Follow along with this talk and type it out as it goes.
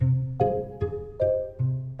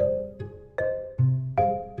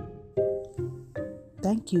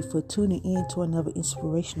Thank you for tuning in to another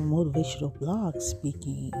inspirational, motivational blog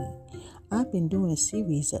speaking. I've been doing a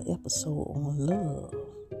series of episodes on love.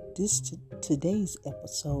 Today's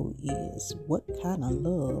episode is, what kind of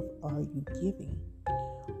love are you giving?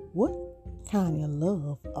 What kind of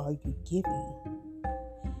love are you giving?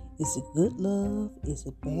 Is it good love? Is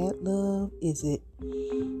it bad love? Is it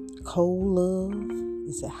cold love?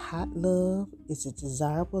 Is it hot love? Is it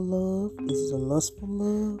desirable love? Is it a lustful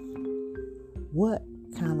love? What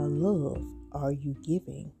kind of love are you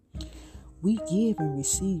giving? We give and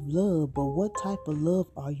receive love, but what type of love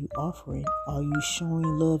are you offering? Are you showing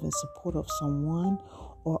love in support of someone,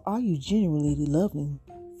 or are you genuinely loving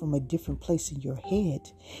from a different place in your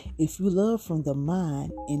head? If you love from the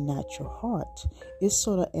mind and not your heart, it's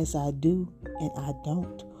sort of as I do and I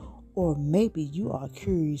don't. Or maybe you are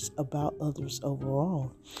curious about others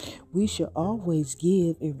overall. We should always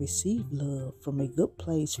give and receive love from a good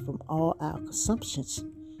place from all our consumptions,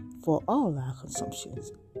 for all our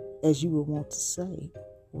consumptions, as you would want to say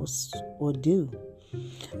or do.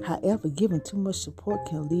 However, giving too much support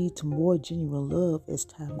can lead to more genuine love as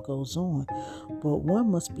time goes on, but one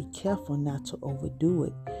must be careful not to overdo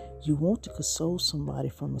it. You want to console somebody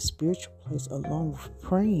from a spiritual place along with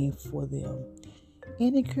praying for them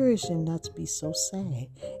and encourage them not to be so sad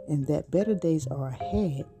and that better days are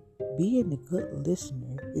ahead. Being a good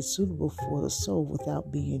listener is suitable for the soul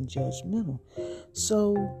without being judgmental.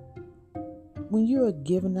 So when you're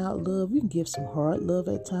giving out love, you can give some hard love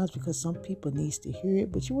at times because some people needs to hear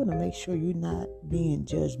it, but you want to make sure you're not being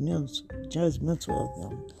judgmental of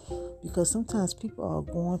them, because sometimes people are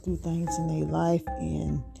going through things in their life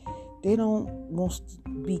and they don't want to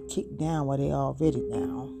be kicked down while they're already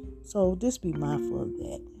down. So just be mindful of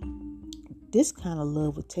that. This kind of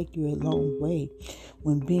love will take you a long way.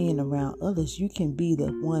 When being around others, you can be the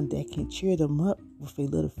one that can cheer them up with a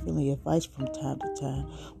little friendly advice from time to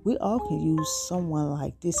time. We all can use someone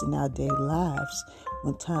like this in our daily lives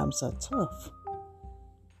when times are tough.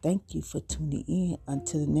 Thank you for tuning in.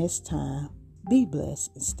 Until the next time, be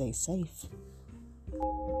blessed and stay safe.